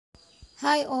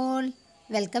Hi all,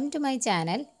 welcome to my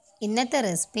channel. ഇന്നത്തെ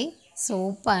recipe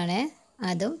സൂപ്പാണ്.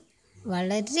 അതും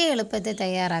വളരെ എളുപ്പത്തിൽ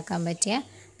തയ്യാറാക്കാൻ പറ്റിയ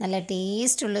നല്ല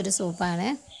ടേസ്റ്റുള്ളൊരു സൂപ്പാണ്.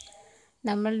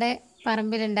 നമ്മളുടെ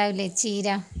പറമ്പിലുണ്ടാവില്ലേ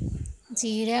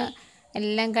ചീര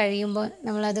എല്ലാം കഴിയുമ്പോൾ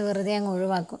നമ്മളത് വെറുതെ അങ്ങ്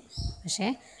ഒഴിവാക്കും. പക്ഷേ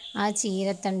ആ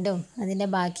ചീരത്തണ്ടും അതിൻ്റെ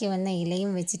ബാക്കി വന്ന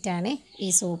ഇലയും വെച്ചിട്ടാണ് ഈ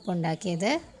സൂപ്പ്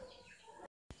ഉണ്ടാക്കിയത്.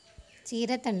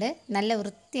 ചീരത്തണ്ട് നല്ല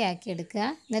വൃത്തിയാക്കി എടുക്കുക.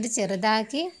 എന്നിട്ട്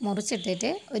ചെറുതാക്കി മുറിച്ചിട്ടിട്ട്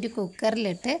ഒരു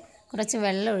കുക്കറിലിട്ട് കുറച്ച്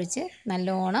വെള്ളം ഒഴിച്ച്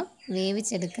നല്ലോണം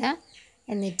വേവിച്ചെടുക്കുക.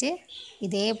 എന്നിട്ട്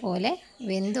ഇതേപോലെ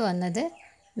വെന്ത് വന്നത്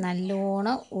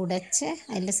നല്ലോണം ഉടച്ച്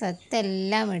അതിൻ്റെ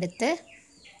സത്തെല്ലാം എടുത്ത്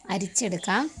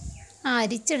അരിച്ചെടുക്കാം. ആ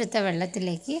അരിച്ചെടുത്ത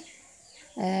വെള്ളത്തിലേക്ക്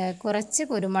കുറച്ച്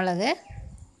കുരുമുളക്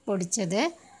പൊടിച്ചത്,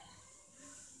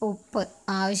 ഉപ്പ്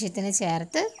ആവശ്യത്തിന്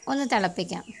ചേർത്ത് ഒന്ന്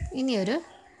തിളപ്പിക്കാം. ഇനിയൊരു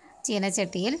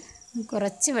ചീനച്ചട്ടിയിൽ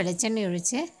കുറച്ച് വെളിച്ചെണ്ണ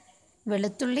ഒഴിച്ച്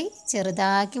വെളുത്തുള്ളി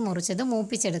ചെറുതാക്കി മുറിച്ചത്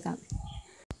മൂപ്പിച്ചെടുക്കാം.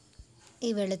 ഈ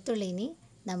വെളുത്തുള്ളിനി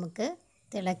നമുക്ക്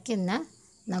തിളയ്ക്കുന്ന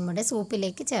നമ്മുടെ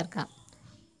സൂപ്പിലേക്ക് ചേർക്കാം.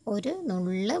 ഒരു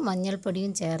നുള്ള്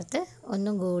മഞ്ഞൾപ്പൊടിയും ചേർത്ത്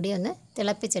ഒന്നും കൂടി ഒന്ന്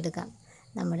തിളപ്പിച്ചെടുക്കാം.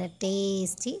 നമ്മുടെ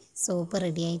ടേസ്റ്റി സൂപ്പ്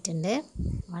റെഡി ആയിട്ടുണ്ട്.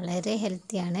 വളരെ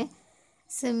ഹെൽത്തിയാണ്,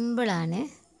 സിമ്പിളാണ്.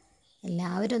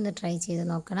 എല്ലാവരും ഒന്ന് ട്രൈ ചെയ്ത്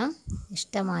നോക്കണം.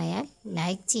 ഇഷ്ടമായാൽ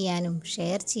ലൈക്ക് ചെയ്യാനും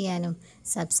ഷെയർ ചെയ്യാനും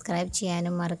സബ്സ്ക്രൈബ്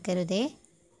ചെയ്യാനും മറക്കരുതേ.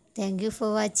 Thank you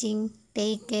for watching.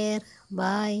 Take care.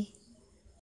 By.